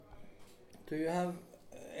Do you have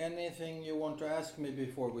anything you want to ask me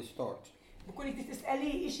before we start? بكونك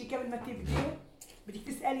تسألي إشي قبل ما تبدي. بدك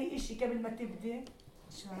تسألي إشي قبل ما تبدي.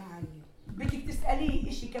 شو عايز؟ بدك تسألي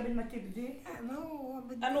إشي قبل ما تبدي. ما هو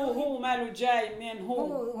أنا هو ماله جاي من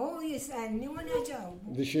هو يسألني وأنا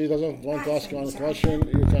أجاوب. If she doesn't want to ask you any question,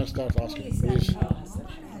 you can start asking. Please.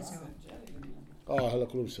 هلا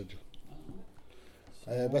كله بسجل.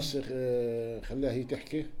 بس خليها هي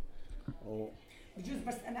تحكي. بجوز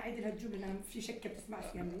بس أنا أعيد لها الجملة لأن في شكة بتسمع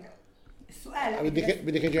فيها منيح. السؤال.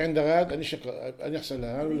 بدك أجي عند غاد أن يحصل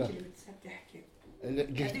لها ولا؟ تحكي.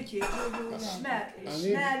 هذيك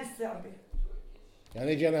شمال الصعبة.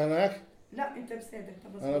 يعني أجي أنا هناك؟ لا أنت بسادة.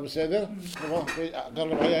 أنا بسادة؟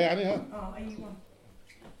 قرب عليها يعني ها؟ أيوة.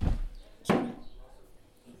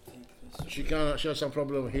 She has some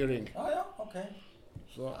problem hearing. Oh yeah, okay.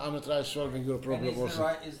 So I'm gonna try solving your problem also.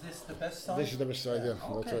 Is this the best side? This is the best side,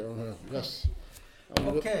 yeah. Okay. Yes.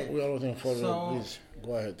 Okay. We are waiting for you. Please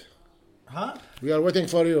go ahead. Huh? We are waiting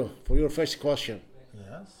for you for your first question.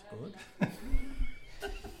 Yes, good.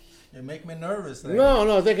 You make me nervous there.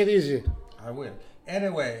 No, take it easy. I will.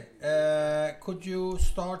 Anyway, could you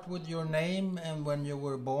start with your name and when you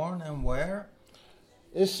were born and where?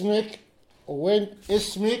 اسمك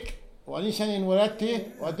اسمك وأي سنة انولدتي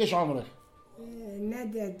وقديش عمرك؟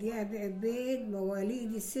 ندى دياب عبيد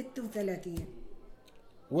مواليد 36.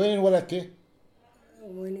 وين انولدتي؟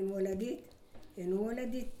 وين انولدت؟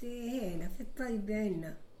 انولدت هنا في الطيبة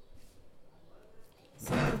عنا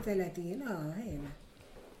 36 هنا.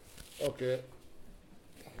 اوكي.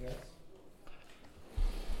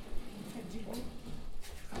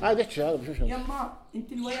 هذا احكي هذا بشوف. يما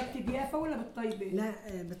انت انولدتي بيافا ولا بالطيبة؟ لا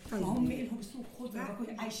بالطيبة. هم إلهم بسوق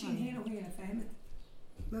خضرة عايشين هنا وهنا فهمت؟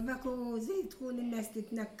 ما باكو زي تكون الناس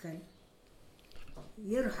تتنكل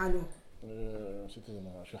يرحلوا. نسيت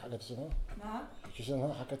اسمها شو حكت اسمها؟ نعم. شو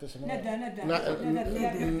اسمها حكت اسمها؟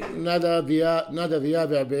 Nada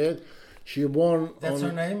Diab Abed. She born. That's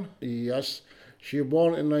her name? Yes. She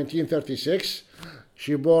born in 1936.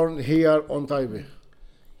 She born here on Taipei.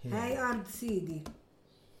 هاي أرض سيدي.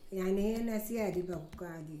 يعني هنا سيادي بقوا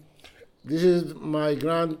قاعدين. This is my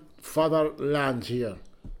grandfather land here.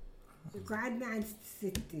 قعدنا عند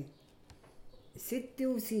ستة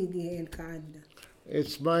وسيدي هين قعدنا.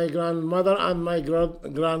 It's my grandmother and my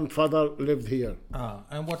grandfather lived here.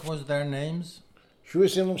 And what was their names? شو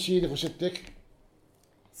اسمهم سيدك وستك؟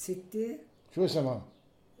 ستة. شو اسمها؟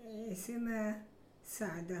 اسمها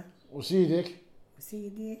سعدة. وسيدك؟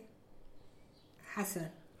 وسيدي حسن.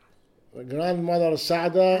 Grandmother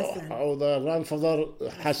Saada or the grandfather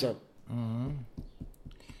Hassan. Mm-hmm.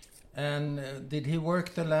 And did he work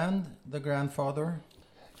the land, the grandfather?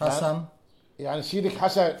 Hassan? يعني سيدك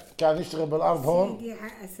حسن كان يشتغل بالأرض هون؟ سيدي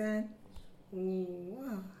حسن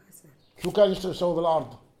حسن. شو كان يسوي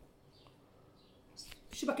بالأرض؟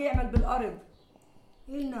 شو بكي يعمل بالأرض؟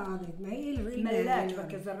 إلنا أرض ما هي الملاك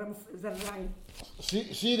بكي زرعين.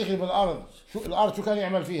 سيدك اللي بالأرض شو الأرض شو كان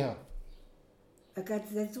يعمل فيها؟ أكلت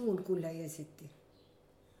زيتون كلها يا ستي.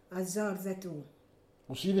 أشجار زيتون.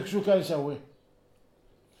 وسيدك شو كان يسوي؟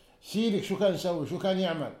 سيدك شو كان يسوي؟ شو كان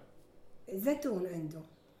يعمل؟ زيتون عنده.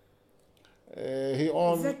 He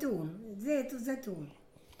owned. زيتون زيت وزيتون.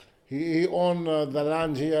 He owned the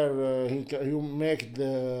land here. He make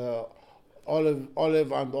the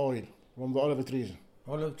olive and oil from the olive trees.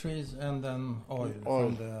 Olive trees and then oil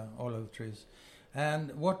from the olive trees. And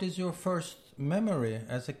what is your first memory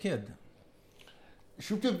as a kid?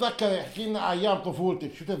 شو بتتذكري؟ احكي لنا ايام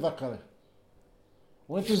طفولتك، شو بتتذكري؟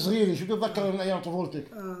 وانت صغيرة شو بتتذكري من ايام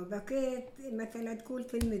طفولتك؟ بكيت مثلا تقول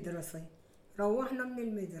في المدرسة، روحنا من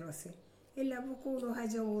المدرسة الا بقولوا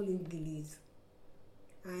هجموا الانجليز.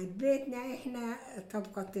 عاد بيتنا احنا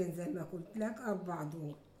طبقتين زي ما قلت لك 4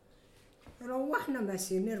 دور. روحنا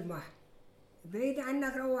ماشي نرمح. بعيد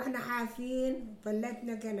عنك روحنا حافين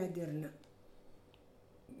طلعتنا كنادرنا.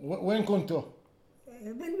 وين كنتوا؟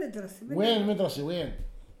 بالمدرسة. وين المدرسة وين؟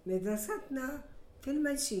 مدرستنا في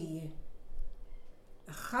المنشية.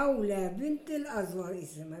 خولة بنت الأزهر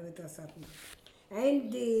اسمها مدرستنا.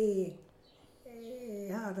 عندي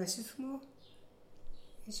هذا شو اسمه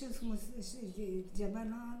جبل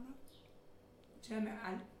هذا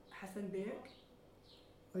جامع حسن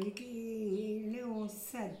بيك اللي هو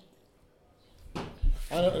السد.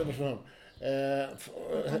 أنا مش فاهم.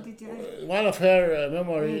 One of her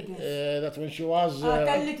memory that when she was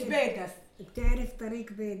تلة بيدس. بتعرف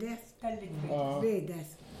طريق بيدس؟ تلة بيدس.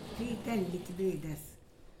 في تلة بيدس.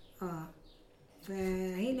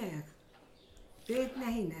 فهناك بيتنا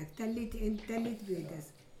هناك تلة بيدس.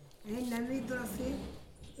 عندنا مدرسة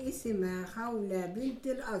اسمها خولة بنت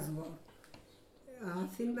الأزهر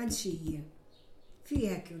في المنشية.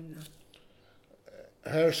 فيها كنا.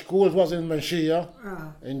 her school was in Manshia,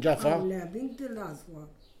 in Jaffa. خولة بنت الأزور.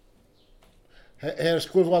 Her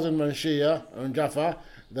school was in Manshia, in Jaffa.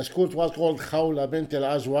 The school was called Khawla Bint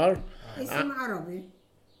al-Azwar. اسم عربي.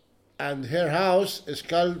 And her house is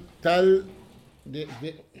called Tal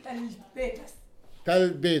البيتس.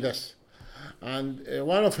 Bedas. And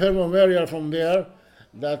one of her memorial from there,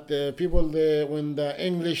 that people, when the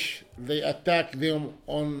English, they attack them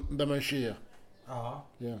on the Manshia. Uh-huh.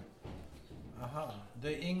 Yeah. Uh-huh.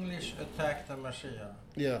 The English attacked the Mashiach.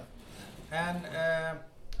 Yeah. And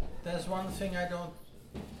there's one thing I don't...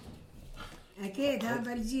 أكيد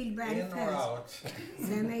هذا الجيل In or بعرفهاش. out.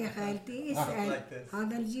 زي ما يا خالتي اسأل. Like this.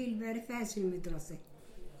 هذا الجيل بعرفهاش المدرسة.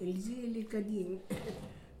 الجيل القديم.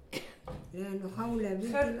 لأنه خولة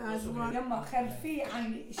بنت الأزور. يما خلفي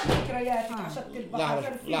عن ذكرياتك على شط البحر.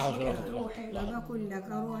 خلفي شو كيف تروحي. لا بقول لك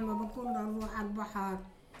أروح ما بقول لك أروح على البحر.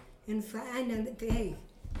 فأنا هيك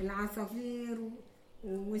العصافير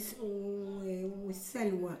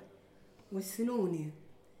والسلوى والسنوني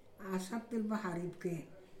على شط البحر يبكي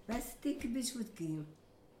بس تكبش وتكيم.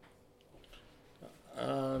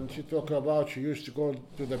 And she talked about she used to go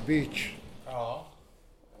to the beach. اه.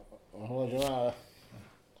 هو يا جماعة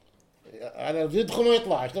أنا بدي أدخل ما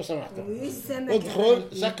يطلعش لو سمحت. والسمك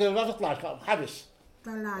ادخل سكر الباب تطلعش حبس.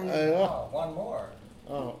 طلع عليك. أيوه. Oh, one more.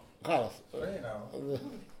 خلاص. 3 now.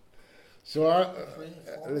 So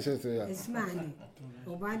listen to you. اسمعني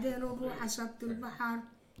وبعدين نروح على شط البحر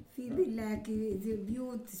في بلاكي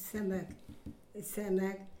بيوت السمك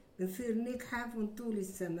بنصير نكحف ونطول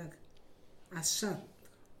السمك على الشط.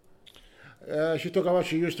 She talked about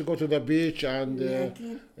she used to go to the beach and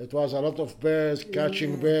it was a lot of birds,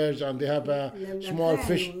 catching birds, and they have a small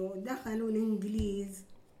fish. دخلوا الإنجليز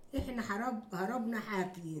إحنا هربنا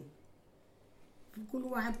حافيين. كل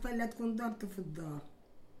واحد فلت كندرته في الدار.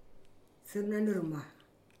 صرنا نرمح.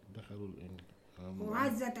 دخلوا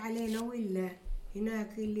وعزت علينا ولا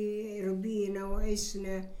هناك اللي ربينا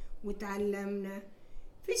وعشنا وتعلمنا.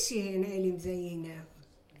 فيش هنا علم زي هناك.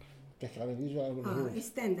 تحكي عن الإنجليز ولا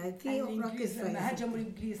استنى في أخرى قصة. لما هجموا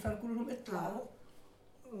الإنجليز صار كلهم اطلعوا.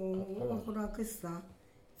 وأخرى قصة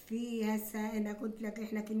في هسا أنا قلت لك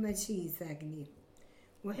إحنا في المنشية ساكنين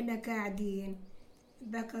وإحنا قاعدين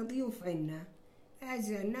بقى ضيوف عنا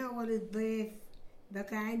أجا ولد ضيف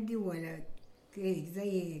بقى عندي ولد هيك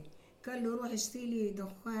زي هيك قال له روح اشتري لي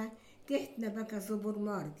دخان تحتنا بقى سوبر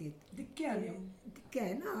ماركت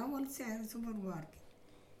دكان أول سعر سوبر ماركت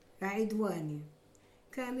عدواني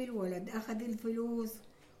كامل ولد أخذ الفلوس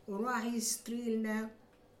وراح يشتري لنا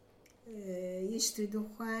يشتري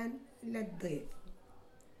دخان للضيف.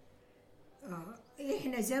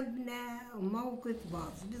 إحنا جبنا موقف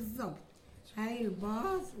باص بالضبط هاي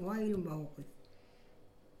الباص وهاي الموقف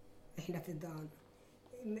إحنا في الدار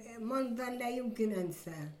منظر لا يمكن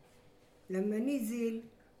أنساه. لما نزل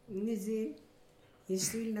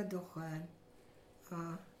يشتري لنا دخان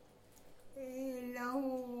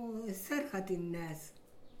له صرخة الناس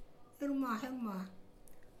ارمح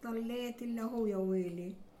طليت اللي هو يا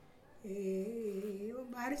ويلي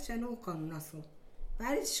بعرفش أنو قنصه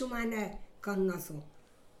بعرفش شو معناه قنصه.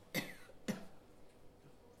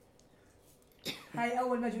 هاي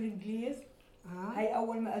أول ما أجوا الإنجليز. هاي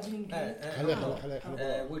أول ما أجوا الإنجليز.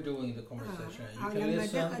 We're doing the conversation. You can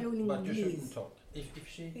listen, but you shouldn't talk. If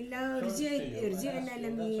she رجعنا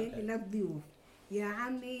لمين للضيوف يا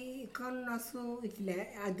عمي قنصوا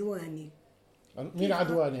عدواني. مين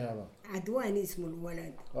عدواني هذا؟ عدواني اسمه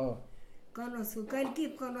الولد. قنصوا قال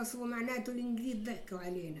كيف قنصوا معناته الإنجليز ضحكوا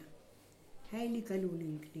علينا. هاي اللي قالوا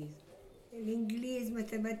الإنجليز ما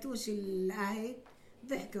ثبتوش العهد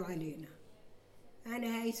ضحكوا علينا.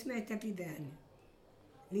 أنا هاي سمعتها في ذهني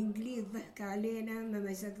الإنجليز ضحكوا علينا ما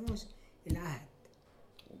مسكوش العهد.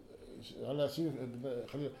 هلا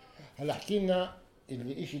هلا احكي لنا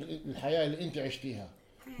الشيء الحياة اللي أنت عشتيها.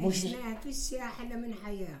 مش فيش أحلى من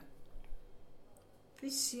حياة.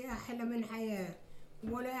 فيش أحلى من حياة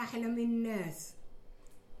ولا أحلى من الناس.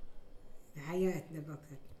 حياتنا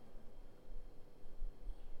بقت.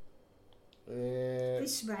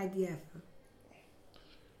 فيش بعد يافا.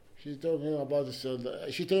 She's talking about the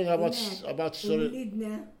She's talking about story.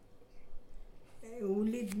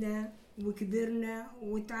 ولدنا وكبرنا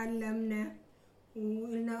وتعلمنا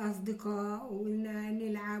وقلنا أصدقاء وقلنا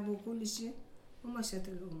نلعب وكل شيء ومشت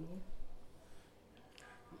الأمور.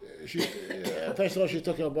 First of all, she's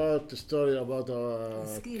talking about the story about a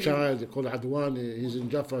child called Adwani. He's in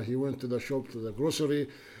Jaffa. He went to the shop, to the grocery,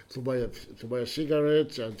 to buy a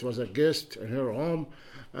cigarette, and it was a guest in her home.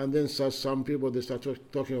 And then some people, they started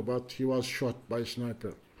talking about he was shot by a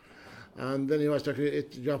sniper. And then he was talking,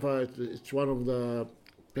 Jaffa, it's one of the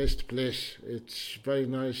best place. It's very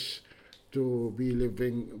nice to be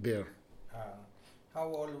living there. How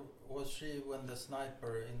old was she when the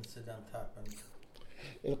sniper incident happened?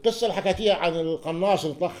 القصة اللي حكيتيها عن القناص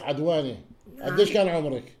اللي طخ عدواني قديش كان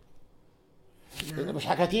عمرك؟ مش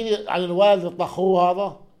حكيتي لي عن الوالد اللي طخوه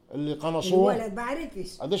هذا اللي قنصوه؟ الولد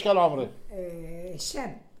بعرفش. قديش كان عمرك؟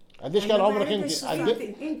 الشاب. قديش كان عمرك انت؟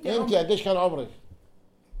 انت قديش كان عمرك؟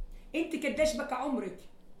 انت قديش بقى عمرك؟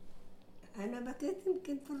 انا بكيت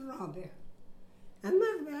يمكن في الرابع.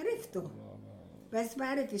 اما عرفته. بس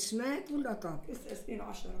بعرفش مات ولا طاب. 9 سنين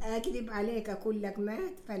 10. اكذب عليك اقول لك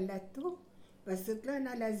مات فلته. بس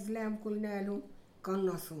طلعنا الازلام قلنا له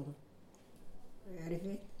قنصوه.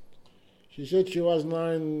 عرفت؟ She said she was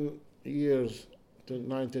 9 years,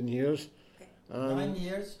 10 years. 9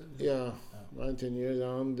 years? Yeah, 10 years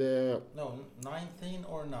and... no, 19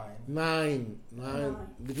 or 9? 9,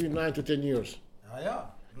 between 9 to 10 years. Yeah,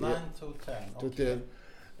 9 to 10. To Okay. 10.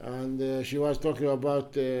 And she was talking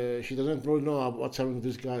about, she doesn't really know what's happened to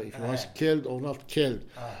this guy, if he was killed or not killed.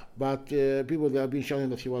 But people, they have been shouting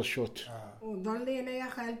that he was shot. وضلينا يا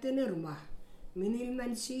خالتي نرمح من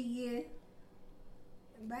المنشية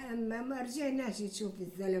بقى ما رجعناش نشوف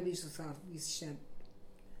الزلمة شو صار في الشاب.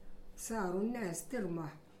 صاروا الناس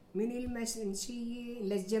ترمح من المنشية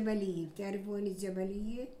للجبلية. بتعرف وين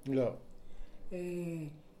الجبلية؟ لا.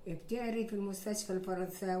 بتعرف المستشفى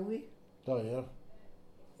الفرنساوي طيب.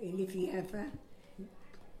 اللي فيها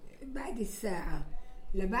بعد الساعة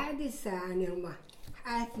لبعد الساعة نرمح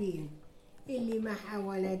حافين. اللي معها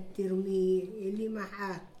ولد ترميه، اللي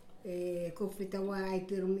معها كفة تواعي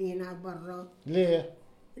ترمينا برا. ليه؟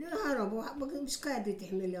 هربوا مش قادرة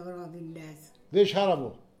تحمل أغراض الناس. ليش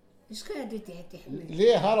هربوا؟ مش قادرة تحمل.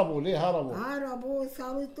 ليه هربوا؟ هربوا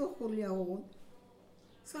صاروا يطخوا اليهود.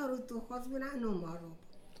 صاروا يطخوا غصب عنهم هربوا.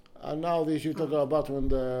 And now they should talk about when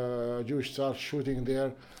the Jews start shooting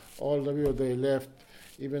there, all the people they left,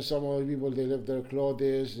 even some of the people they left their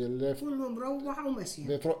clothes, they left. كلهم روحوا ومشيوا.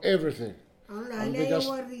 They throw everything. الله لا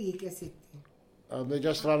يوريك يا ستي. And they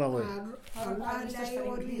just run away. الله لا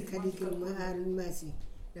يوريك هذيك الماسي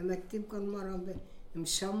لما تبقى المرأة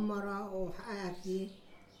مشمرة وحافية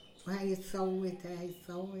وهي تصوت هاي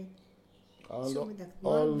تصوت.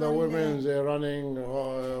 All the women they're running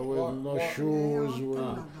with no shoes,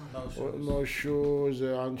 with no shoes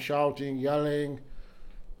and shouting, yelling.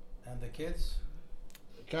 And the kids?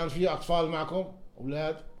 كان في أطفال معكم؟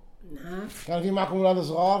 أولاد؟ نعم. كان في معكم أولاد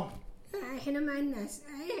صغار؟ إحنا مع الناس.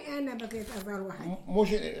 أنا بقيت أصغر واحد.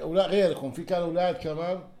 مش أولاد غيركم، في كان أولاد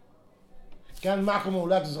كمان؟ كان معكم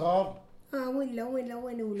أولاد صغار؟ وين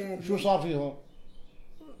أولاد؟ شو صار فيهم؟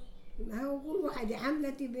 ما هو كل واحد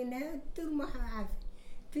حملتي بنات ترمح عافية.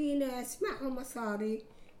 في ناس معهم مصاري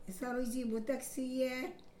صاروا يجيبوا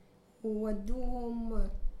تاكسيات وودوهم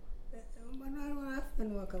ما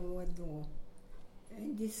عارفين وكم ودوهم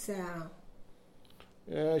عندي الساعة.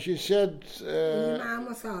 She said. معها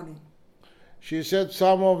مصاري. She said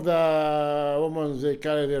some of the women they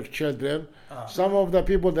carry their children. Some of the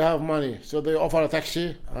people they have money, so they offer a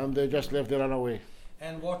taxi and they just left. They run away.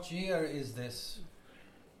 And what year is this?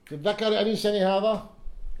 تتذكر أي سنة هذا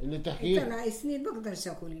اللي تحكيه؟ ترى سنين بقدرش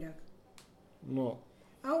أقول لك. No.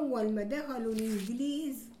 أول ما دخلوا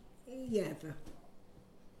الإنجليز يافا.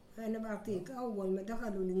 أنا بعطيك أول ما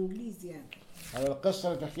دخلوا الإنجليز يافا. هذا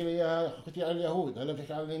القصة اللي تحكي لي إياها حكيتي عن اليهود، هلا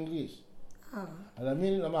بتحكي عن الإنجليز. هلا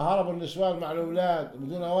مين لما هربوا النسوان مع الأولاد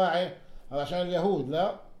بدون واعي هذا عشان اليهود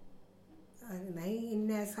لا؟ ما هي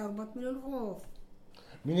الناس هربت من الخوف.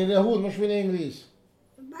 من اليهود مش من الإنجليز.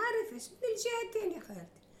 بعرفش من الجهتين يا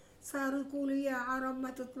خالتي. صاروا يقولوا يا عرب ما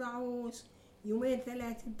تطلعوش 2-3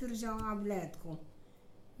 ترجعوا على بلادكم.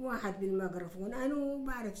 واحد بالميكروفون أنا ما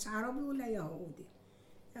بعرفش عربي ولا يهودي.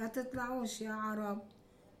 لا تطلعوش يا عرب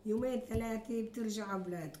 2-3 بترجعوا على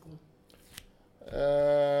بلادكم.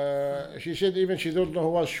 She said even she don't know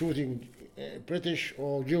who was shooting, British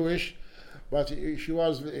or Jewish, but she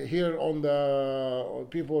was here on the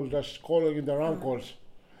people just calling in the round calls,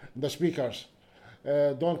 the speakers.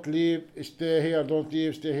 Don't leave, stay here, don't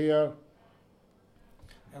leave, stay here.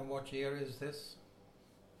 And what year is this?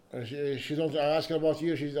 She don't ask about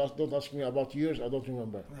years, she don't ask me about years, I don't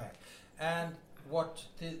remember. Right. And what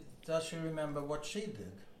does she remember what she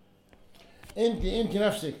did? انت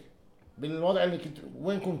نفسك بالوضع اللي كنت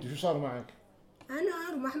وين كنت شو صار معك؟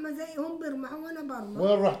 أنا أرمح ما زيهم بيرمحوا وأنا برمح.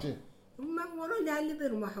 وين رحتي؟ هم ورا اللي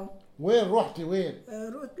بيرمحوا. وين رحتي وين؟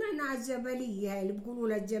 طلعنا على الجبلية هاي اللي بيقولوا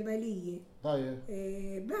لها الجبلية. طيب.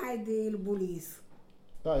 بعد البوليس.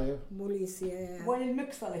 طيب. بوليس وين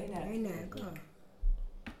المقصلة هناك.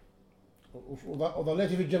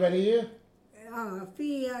 وظليتي في الجبلية؟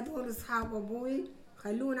 في هذول أصحاب أبوي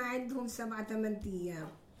خلونا عندهم 7-8 أيام.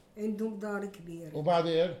 عندهم دار كبير.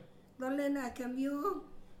 وبعدين؟ ضلينا كم يوم،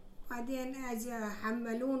 بعدين اجى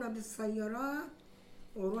حملونا بالسيارات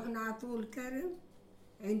ورحنا على طول كرم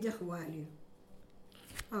عند اخوالي.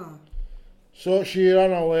 So she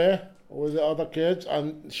ran away with the other kids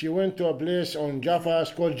and she went to a place on Jaffa.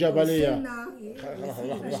 It's called Jabaliya.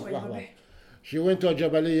 وصلنا She went to a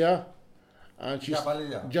Jabaliya and she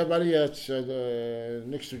Jabaliya. Jabaliya, it's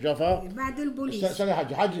next to Jaffa. بعد البوليس. استنى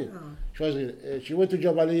حجي شوي صغير. She went to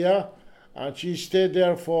Jabaliya and she stayed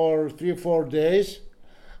there for 3-4 days,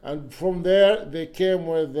 and from there they came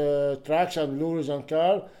with trucks and lorries and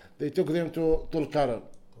cars. They took them to Tulkarem.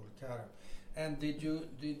 And did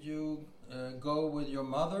you go with your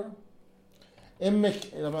mother?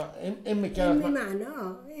 امك لما امك كانت امي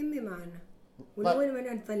معنا امي معنا ولوين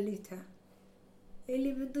ما نفلتها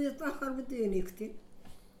اللي بده يتاخر بده يقتل.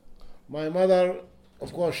 My mother,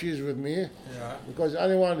 of course, she's with me. Yeah. Because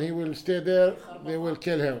anyone he will stay there, they will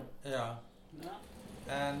kill him. Yeah.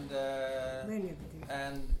 And وين يقتل؟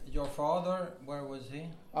 and your father, where was he?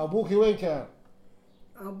 أبوك وين كان؟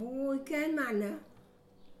 ابوي كان معنا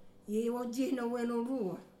يوجهنا وين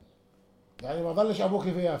نروح. يعني ما ظلش أبوك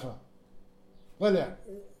في يافا. طلع.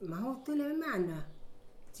 ما هو طلع معنا.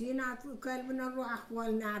 جينا قال بدنا نروح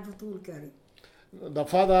اخوالنا على طول كرم. The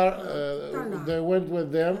father, they went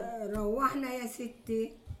with them. روحنا يا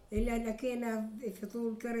ستي إلا لقينا في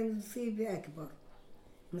طول كرم مصيبة أكبر.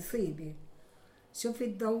 مصيبة. شوف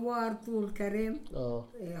الدوار طول كرم.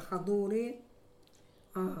 خضوري.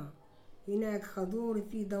 هناك خضوري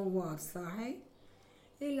في دوار صحيح.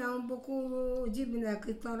 إلا هم بقولوا جبنا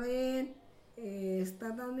قطرين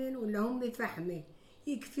اصطدمن ولا هم فحمة.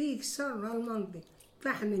 يكفيك شر المنطق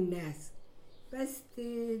فحم الناس. بس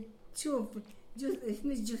تشوف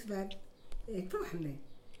مش جثة فحمة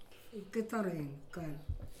قطرين كان.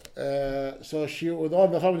 So she, with all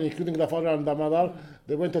the family, including the father and the mother,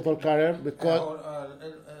 they went to Tulkarem because.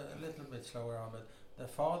 A little bit slower on it. The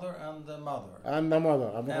father and the mother. And the mother.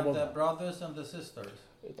 And the brothers and the sisters.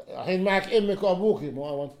 الحين معك امك وابوك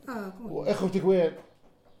واخوتك وين؟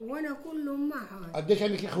 وانا كلهم معها. قديش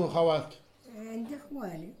عندك اخوة وخوات؟ عندي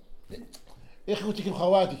اخوالي. اخوتك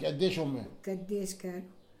وخواتك قديش هم؟ قديش كان؟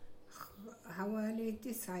 حوالي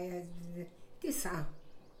 9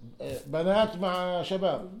 بنات مع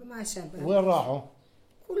شباب؟ مع شباب. وين راحوا؟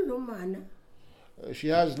 كلهم معنا. She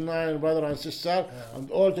has 9 brothers and sisters,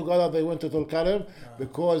 and all together they went to Tulkarem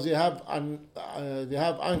because they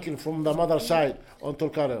have uncle from the mother side on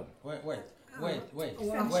Tulkarem. Wait.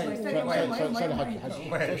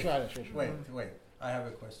 I have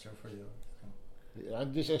a question for you.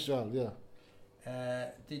 عندي سؤال. Yeah.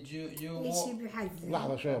 Did you إشي بحزن.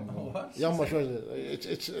 لحظة شوي. يما شوي.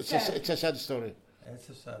 It's a sad story. It's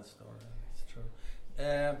a sad story. It's true.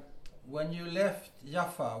 When you left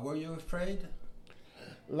Jaffa, were you afraid?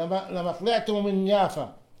 لما طلعتوا من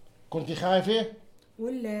يافا كنت خايفة؟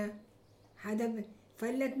 ولا حدا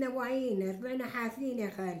فلتنا وعينا طلعنا حافين يا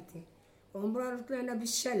خالتي ومرار طلعنا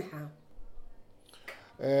بالشلحة.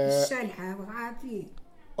 بالشلحة وعافين.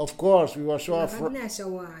 Of course we were so afraid. ما خدناش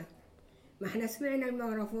وعي. ما احنا سمعنا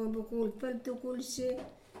الميكروفون بيقول فلتوا كل شيء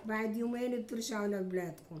بعد يومين بترجعوا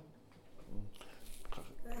لبلادكم.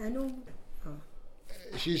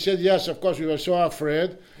 She said yes, of course we were so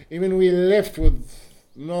afraid. Even we left with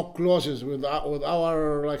no clothes, with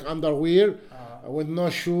our like underwear, with no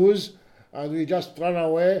shoes, and we just ran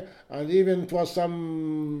away. And even it was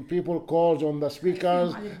some people called on the speakers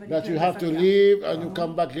that you have to leave and you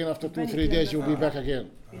come back again after 2-3 days. You'll be back again.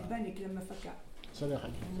 البنك لما فكع.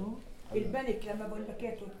 البنك لما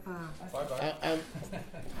بلكيته.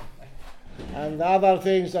 And the other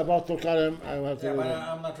things about Tulkarem, I have to. Yeah, but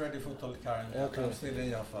I'm not ready for Tulkarem yet. Okay. I'm still in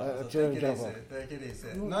Jaffa. Still in Jaffa. Take it easy.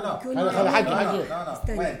 No.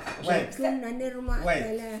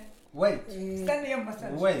 Wait. استنى يوم بس.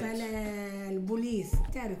 Wait. البوليس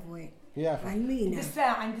تعرف وين؟ يافا. على المينا.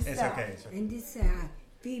 عند الساعة. عند الساعة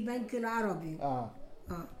في بنك العربي.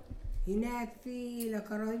 هناك في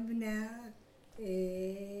لقرايبنا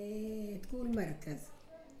تكون مركز.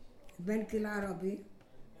 البنك العربي.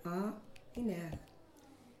 هناك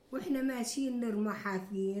واحنا ماشيين نرمى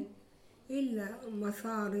حافين الا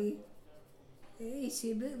مصاري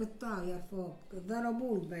اشي بالطاير فوق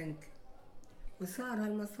ضربوا البنك وصار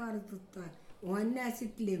هالمصاري تطاير وهالناس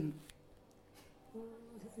تلم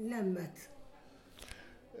لمت.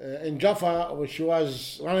 In Jaffa, when she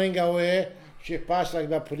was running away, she passed like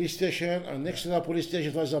the police station, and next to the police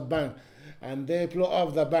station was a bank, and they blew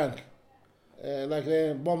up the bank, like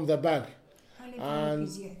they bombed the bank.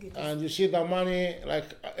 And you see the money like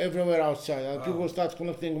everywhere outside, and people start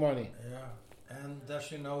collecting money. Yeah. And does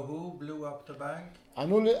she know who blew up the bank?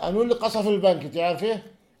 أنو اللي قصف البنك تعرفي؟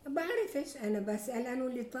 بعرفش أنا بسأل أنو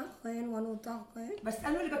اللي طخن وأنو طخن بس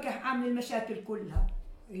أنا اللي بك عامل المشاكل كلها.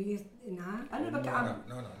 اللي نعم أنا اللي بك عامل.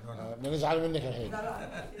 No. نزعل منك الحين.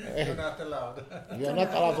 You're not allowed. You're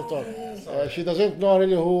not allowed to talk. She doesn't know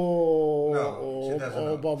really who No, she doesn't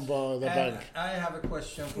know. bombed the bank. And I have a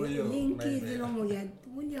question for you. الإنجليز Maybe. اللي هم يد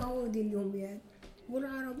واليهود اللي هم يد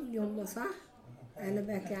والعرب اللي هم صح. أنا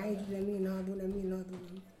بحكي عيد لمين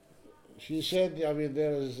هذول. She said, I mean,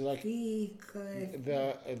 there is like فيك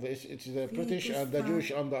it's the British and the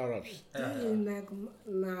Jewish and the Arabs. كلمة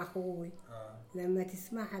مع أخوي لما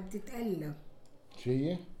تسمعها بتتألم شو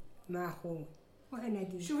هي؟ مع أخوي وأنا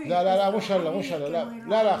دي شو هي؟ لا مش هلا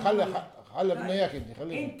لا خلي بدنا اياك انت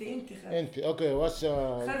خليك أنت خير. انت اوكي واتس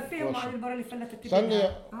خرفين مع المرة اللي فلتت استني.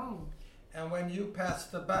 And when you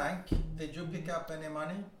passed the bank, did you pick up any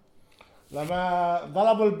money? لما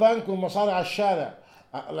ضربوا البنك والمصاري على الشارع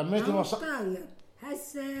لميتي مصاري طاير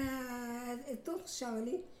هسه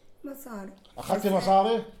تخشغلي مصاري اخذتي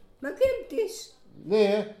مصاري؟ ما كنتش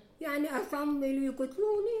ليه؟ يعني أصمل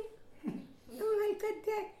يقتلوني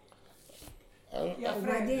هالكده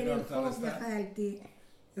وبعدين الخوف يا خالتي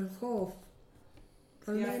الخوف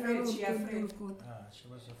طلعنا فريد، نركض يا فريد. نركض She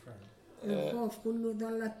was afraid. الخوف كله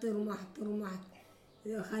ضلت ترمح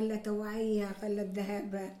خلت وعيها خلت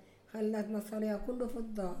ذهبها خلت مصاريها كله في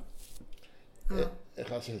الدار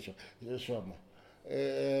خلاص شو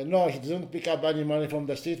no, she doesn't pick up any money from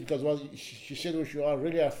the street because she said when you are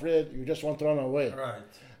really afraid, you just want to run away.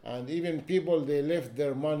 Right. And even people, they left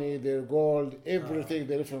their money, their gold, everything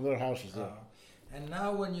they left from their houses there. And now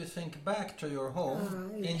when you think back to your home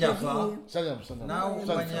in الكبير. Jaffa, سلام.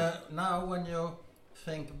 now when you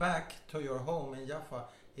think back to your home in Jaffa,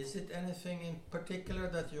 is it anything in particular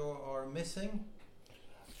that you are missing?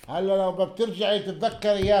 هلا لو بترجعي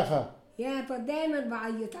تتذكري يافا. يافا دايما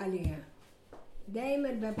بعيط عليها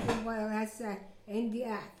دايما بكتب هسه عندي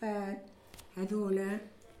احفاد هذولا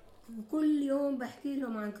كل يوم بحكي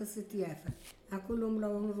لهم عن قصة يافا اقول لهم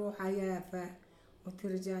لو نروح على يافا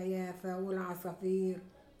وترجع يافا والعصافير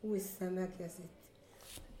والسمك يا ست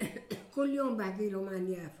كل يوم بحكي لهم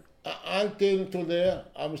عن يافا. Until today,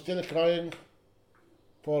 I'm still crying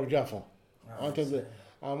for Jaffa. Until today.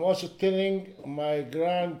 I'm also telling my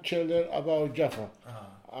grandchildren about Jaffa.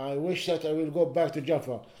 I wish that I will go back to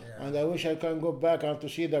Jaffa, and I wish I can go back and to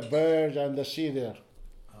see the birds and the sea there.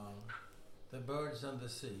 The birds and the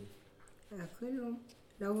sea. كلهم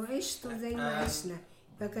لو عشتوا زي ما عشنا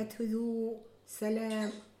فكانت هدوء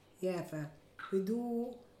سلام يافا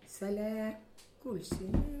هدوء سلام كل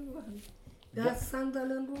شيء ده الصندل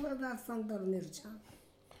نروح ده الصندل نرجع.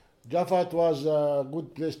 Jaffa it was a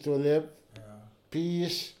good place to live,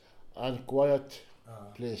 peace and quiet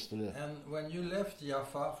place to live. And when you left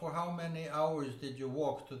Jaffa, for how many hours did you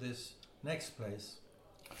walk to this next place?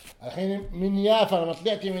 الحين من يافا لما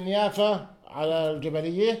طلعتي من يافا على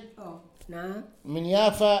الجبلية. نعم. من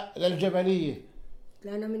يافا للجبلية.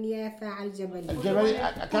 طلعنا من يافا على الجبلية.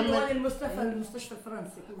 الجبلية أكمل. المستشفى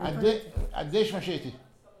الفرنسي. قديش مشيتي؟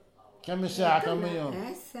 كم ساعة كم يوم؟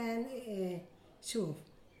 هسه شوف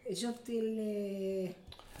شفتي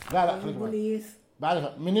لا البوليس.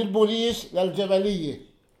 بعرف من البوليس للجبلية.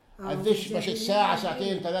 قديش مشيت ساعة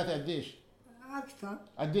ساعتين ثلاثة قديش؟ أكثر.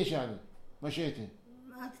 قديش يعني مشيتي؟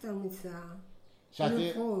 أكثر من ساعة.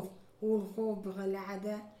 ساعتين. والخوف بخلي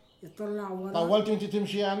حدا يطلع ورا. طولتي أنت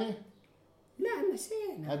تمشي يعني؟ لا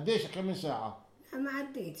مشينا. قديش كم من ساعة؟ لا ما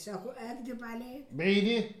عديتش أكذب عليك.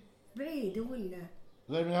 بعيدة؟ بعيدة ولا؟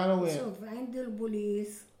 زي من هنا وين؟ شوف عند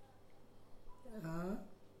البوليس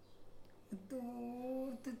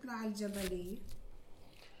تطلع الجبلية.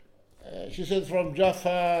 She said from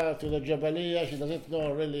Jaffa to the Jabaliya, she doesn't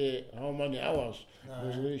know really how many hours.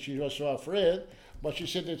 She was so afraid, but she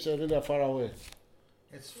said it's really far away.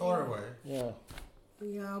 It's far away. Yeah.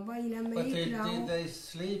 But did they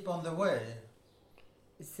sleep on the way?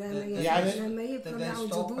 يعني لما يطلعوا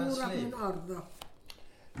جذورك من أرضك.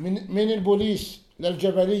 من البوليس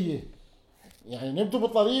للجبلية يعني نمتوا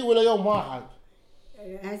بالطريق ولا يوم واحد؟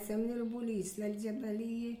 هسه من البوليس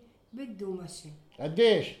للجبلية بده مشي.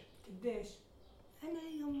 قديش؟ أنا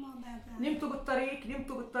يوم ما بقى. نمتوا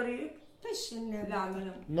بالطريق؟ فش الناس.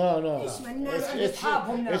 لا. فش الناس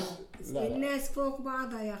أصحابهم ناموا. الناس فوق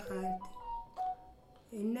بعضها يا خالتي.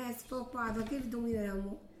 الناس فوق بعضها كيف بدهم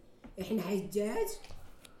يناموا؟ إحنا حجاج؟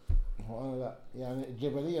 أنا لا يعني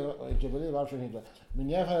الجبلية بعرف شو هي من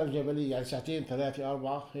يافا للجبلية يعني ساعتين ثلاثة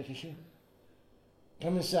أربعة هيك شيء.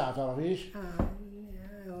 كم من ساعة تعرفيش؟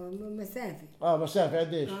 مسافة. مسافة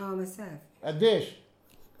قديش؟ مسافة. قديش؟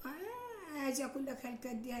 أجي أقول لك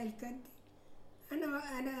هالكدي. أنا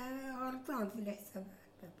غلطان في الحسابات.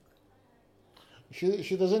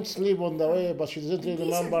 She doesn't sleep on the way, but she doesn't really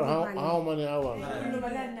remember how many hours. كله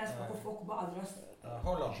ملان الناس فوق بعض راسه.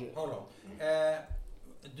 Hold on.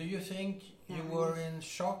 Do you think you were in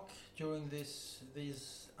shock during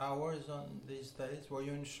these hours on these days? Were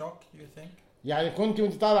you in shock, do you think? يعني كنت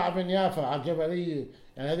وانت طالعة من يافا على الجبلية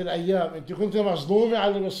يعني هذه الأيام أنت كنت مصدومة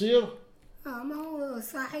على اللي بيصير؟ ما هو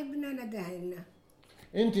صاحبنا ندهلنا.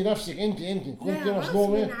 أنت نفسك أنت كنت لا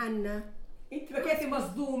مصدومة؟ غصب عنا. انت بكيتي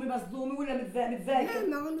مصدومه ولا متضايقه؟ لا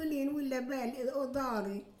معلولين ولا بال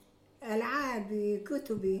أضاري ألعابي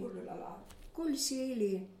كتبي كل الالعاب كل شيء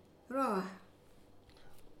لي راح.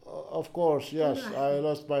 Of course, yes. I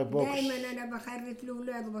lost my books. دائما أنا بخرف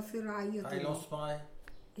الأولاد وبصير أعيط. I lost my...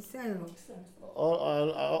 يسألهم.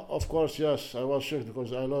 Of course, yes. I was sick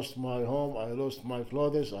because I lost my home, I lost my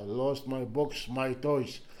clothes, I lost my books, my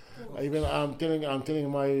toys. Even I'm telling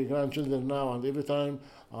my grandchildren now, and every time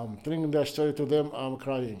I'm telling that story to them, I'm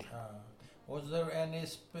crying. Was there any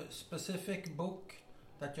specific book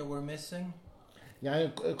that you were missing? يعني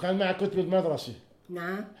كان معك كتب المدرسة.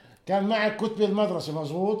 نعم. كان معك كتب المدرسة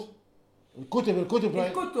مظبوط؟ الكتب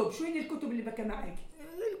شو هي الكتب اللي بكى معك؟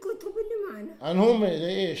 الكتب اللي معنا. أن هم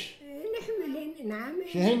ايش؟ نحملهن نعم.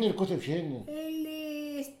 شهن الكتب شهن.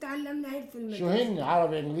 اللي تعلمناها في المدرسة. شهن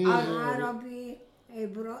عربي انجليزي.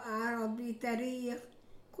 عربي تاريخ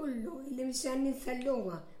كله اللي مشان ننسى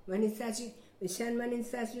اللغة مشان ما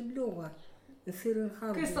ننساش اللغة يصير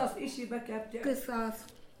الخرب. قصص اشي بكى قصص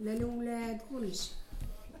للأولاد كل شيء.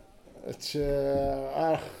 It's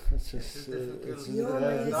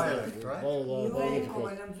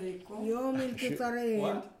يوم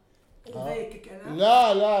القطارين.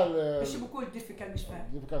 لا مش بقول difficult مش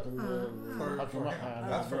فاهم. الحكي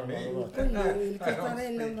معها كل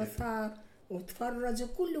القطارين لما صار وتفرجوا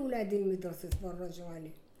كل أولاد المدرسة تفرجوا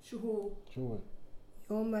عليه. شو هو؟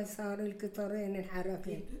 يوم ما صار القطارين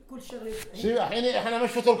انحرقين. كل شغله. شي احنا مش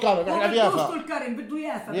في طول كرم احنا بيافا. طول كرم بده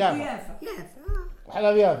يافا.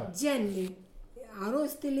 احنا بيافا. جني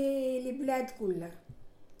عروسة البلاد كلها.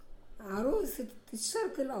 عروسة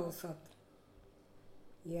الشرق الأوسط.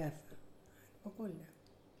 يافا. بقول لك.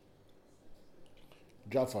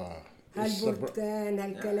 جافا. هالبرتقال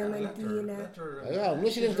هالكلمنتينا.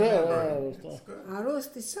 مش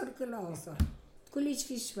عروسة الشرق الأوسط. كل شيء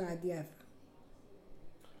فيش بعد يافا.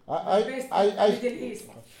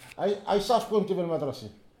 أي صف كنت بالمدرسة؟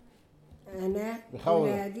 أنا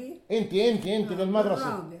ولادي. أنت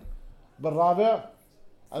بالمدرسة. بالرابع.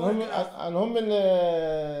 هم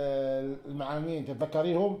المعلمين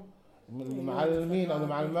تتذكريهم؟ المعلمين أو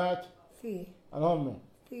المعلمات؟ في. هم.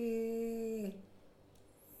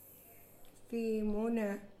 في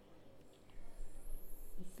منى.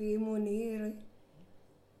 في منير.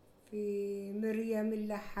 في مريم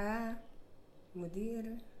اللحام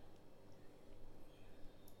مديرة.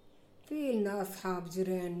 في لنا أصحاب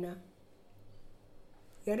جيراننا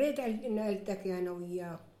يا ريت نلتقي أنا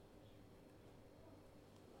وياه.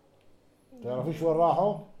 تعرفيش وين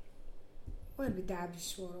راحوا؟ وين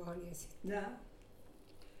بتعرفش وراهم يا ستي؟ لا.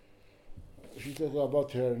 She talked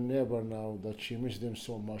about her neighbor now that she missed them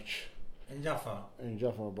so much. In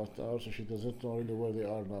Jaffa, but also she doesn't know really where they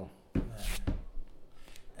are now.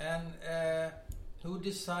 And who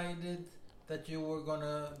decided that you were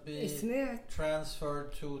gonna be transferred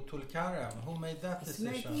to Tulkarem? Who made that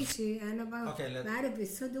decision? سمعت شيء أنا بعرف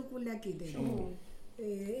الصدق ولا كده.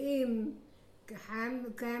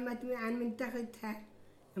 كانت عن منطقتها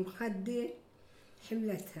مخدة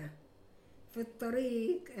حملتها في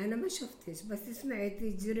الطريق. أنا ما شفتش بس سمعت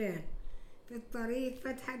الجيران في الطريق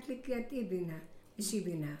فتحت لقيت ابنها مش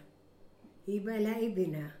ابنها يبقى لها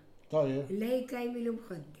ابنها. طيب. اللي هي كايمة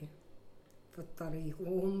مخدة في الطريق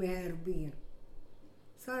وهم هاربين.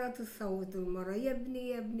 صارت تصوت المرة يا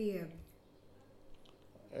ابني.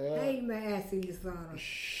 هاي المآسي اللي صارت.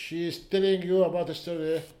 She's telling you about a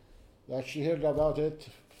story that she heard about it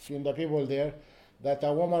from the people there, that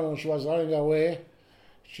a woman when she was running away,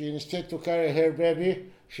 she instead to carry her baby,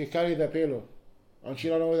 she carried the pillow, and she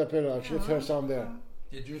ran away with the pillow, and she left her son there.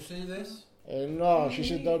 Did you see this? No, she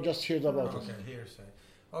said no, just heard about it. Okay, hearsay.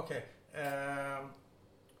 Okay.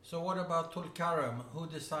 So what about Tulkarem? Who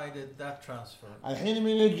decided that transfer? الحين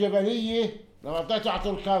من الجبلية لما بتطلع على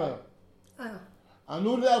طولكرم.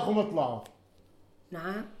 قالوا لكم اطلعوا.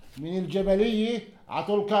 نعم. من الجبلية على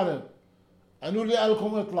طولكرم. قالوا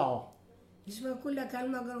لكم اطلعوا. مش بقول لك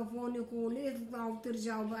الميكروفون يقول اطلعوا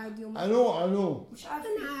وترجعوا بعد يوم. أنو. مش عارف.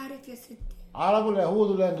 أنا عارف يا ستي. عرب ولا يهود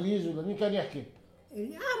ولا انجليزي ولا مين كان يحكي؟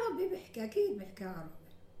 العربي بيحكي اكيد بيحكي عربي.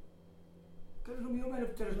 قلت لهم يومين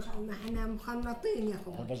وبترجع. ما احنا مخنطين يا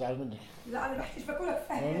اخوي. أنا بزعل منك. لا انا بحكيش بقولك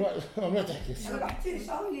فاهم. ما تحكي. انا بحكيش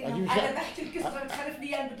أجيب انا بحكي القصه بتخلفني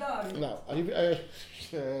اياها بداري. لا أجيب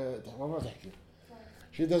ما تحكي.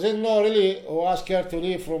 She doesn't know really who asked her to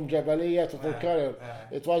leave from Jabaliyah to Tulkarem.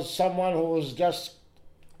 It was someone who was just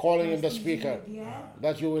calling in the speaker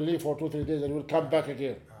that you will leave for 2-3 days and you will come back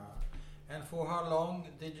again. And for how long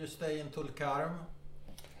did you stay in Tulkarem?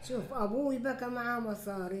 شوف ابوي بقى معاه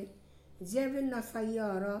مصاري، جاب لنا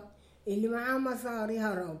سيارة، اللي معاه مصاري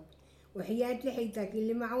هرب، وحياة لحيتك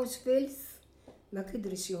اللي معهوش فلس ما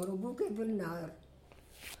قدرش يهرب وكيف النهار.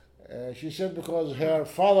 She said because her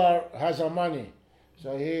father has a money,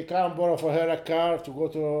 so he can't borrow for her a car to go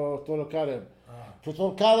to Tulkarem.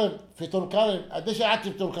 في طولكرم قديش قعدت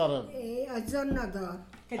في طولكرم؟ ايه اجرنا دار.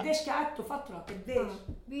 قديش قعدتوا فتره قديش؟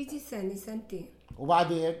 بيجي سنة سنتين.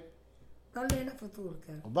 وبعدين؟ ضلينا في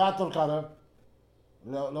طولكرم. وبعد طولكرم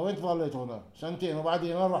لو انت ضليتوا هنا سنتين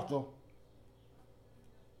وبعدين وين رحتوا؟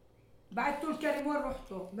 بعد طولكرم وين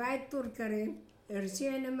رحتوا؟ بعد طولكرم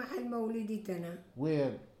رجعنا محل مولدتنا.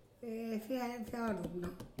 وين؟ في أرضنا.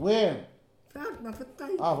 وين؟ في أرضنا في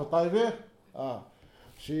الطيب. في الطيبة؟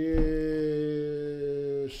 She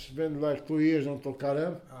spent like 2 years in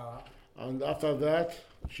Tulkarem, and after that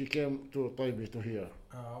she came to Taibe to here.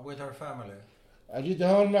 With her family. أجيت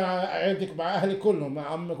هون مع عيلتك مع أهلك كلهم مع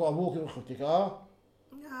عمك وأبوك وأختك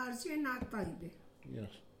رجعنا على الطيبة.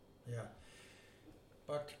 Yes. Yeah.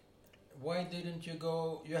 But why didn't you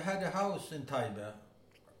go? You had a house in Taibe.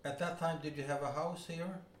 At that time, did you have a house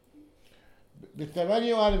here? بال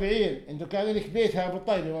 48 انتوا كان لك بيت هاي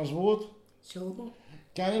بالطيبة مزبوط؟ شو؟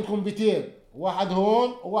 كان لكم بيتين، واحد هون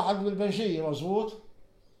وواحد بالبنشية مزبوط؟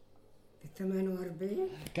 بال 48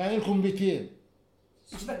 كان لكم بيتين.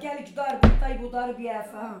 مش بكالك دار بالطيب ودار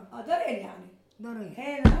بيافا؟ دارين يعني. دارين.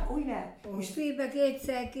 هنا وهناك. مش في بقيت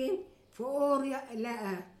ساكن في أوريا،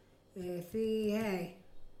 لا في هاي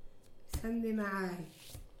سمي معاي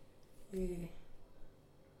في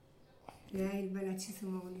هاي البلد شو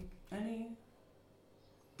اسمه أني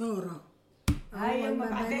دورة. هاي يما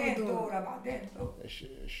بعدين دورة بعدين دورة.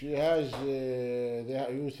 She has they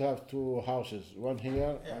used to have 2 houses, one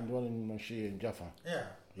here and one in Manshi in Jaffa. Yeah.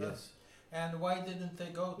 Yes. And why didn't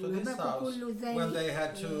they go to this بقى house كله زي when they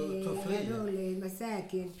had to flee? هذول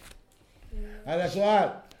مساكن. هذا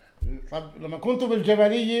سؤال. طب لما كنتوا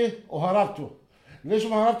بالجبلية وهربتوا ليش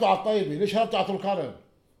ما هربتوا على الطيبة؟ ليش هربتوا على طولكرم؟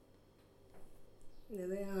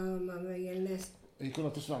 ما ميلناش. هي كنا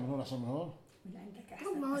تسمع من هون أحسن من هون؟ من عندك أحسن.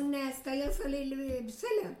 هم الناس تيصل اللي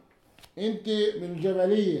بسلام. أنت من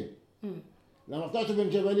الجبلية. لما طلعتوا من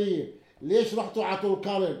الجبلية ليش رحتوا على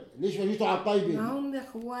طولكرم؟ ليش ما جيتوا على الطيبة؟ ما هم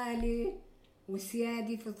اخوالي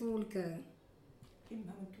وسيادي في طولكرم.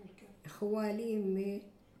 إمها من طولكرم. اخوالي امي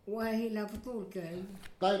واهلها في طولكرم.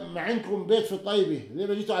 طيب ما عندكم بيت في الطيبة، ليه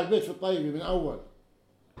ما جيتوا على البيت في الطيبة من أول؟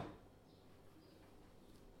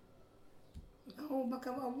 هو بقى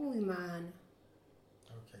ابوي معانا.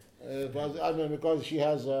 Because she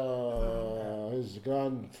has his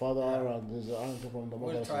grandfather and his uncle from the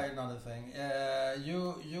mother. We'll try another thing.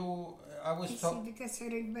 I was told. سيدي كسر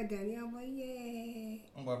البدن يا بيي.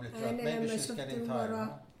 Maybe أنا لما she's شفت getting tired.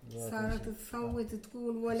 المرة صارت تصوت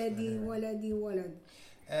تقول ولدي ولدي ولد.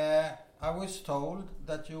 I was told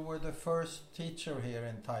that you were the first teacher here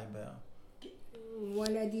in Taibe.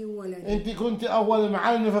 ولدي ولد. أنت كنت أول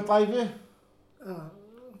معلمة في طيبة؟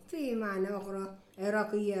 في معنى أخرى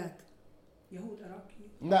عراقيات. يهود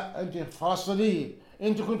عراقيين. لا أنت فلسطينية.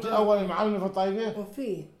 أنت كنت أول معلمة في طيبة؟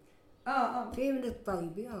 وفي في من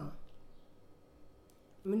الطيبة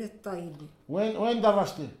من الطيبة. وين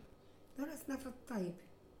درستي؟ درسنا في الطيبة.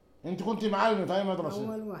 أنت كنت معلمة في أي مدرسة؟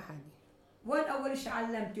 أول واحد. وين أول شيء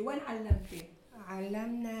علمتي؟ وين علمتي؟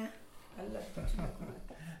 علمنا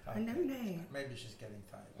إيه؟ Maybe she's getting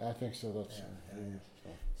tired. I think so. That's.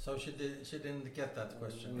 So she didn't get that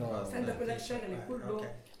question. No. استنى أقول لك شغلة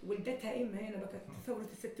كله ولدتها إمها هنا بقت ثورة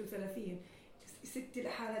 36. ستي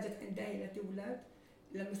لحالها جت عندها عائلة أولاد.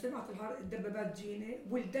 لما سمعت الدبابات جيني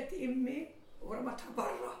ولدت أمي ورمتها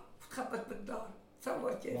برا وتخبت بالدار.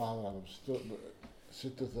 تصور كيف؟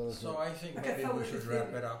 So I think maybe we should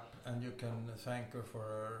wrap it up, and you can thank her for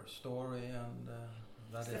her story and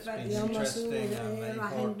that it's been interesting and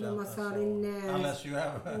important. Unless you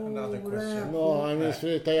have another question. No, I mean it's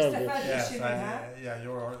very tired. Yes,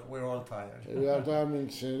 we're all tired. We are tired.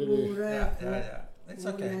 Really. Yeah. It's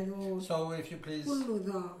okay. So if you please.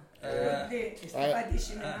 استفاد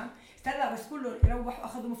شيء منها. استنى بس كله يروحوا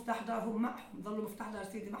أخذوا مفتاح دارهم معهم، ضلوا مفتاح دار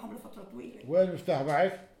سيدي معهم لفترة طويلة. وين المفتاح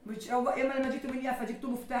معك؟ مش روح لما جيتوا من يافا جبتوا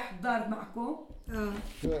مفتاح الدار معكم؟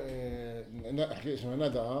 احكي اسمها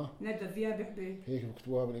ندى. ندى ذيابي حبيب. هيك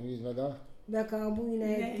بكتبوها بالانجليزي ندى؟ بك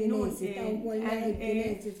أبونا الكنيسة أول نائب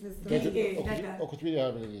كنيسة في إسرائيل. وكنت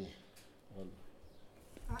بيها من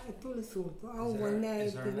طول صورته أول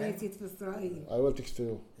نائب كنيسة في إسرائيل. I will text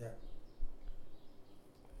you. Yeah.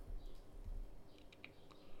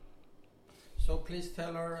 So please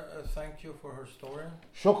tell her thank you for her story.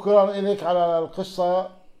 شكرا لك على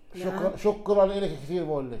القصة. شكرا لك كثير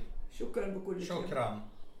بقول لك. شكرا بكل شيء. شكرا.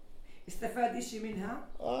 استفاد إشي منها؟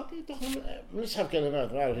 أكيد بنسحب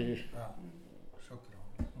كلمات ما أعرف إيش. شكرا.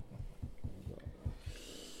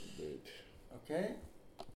 Okay.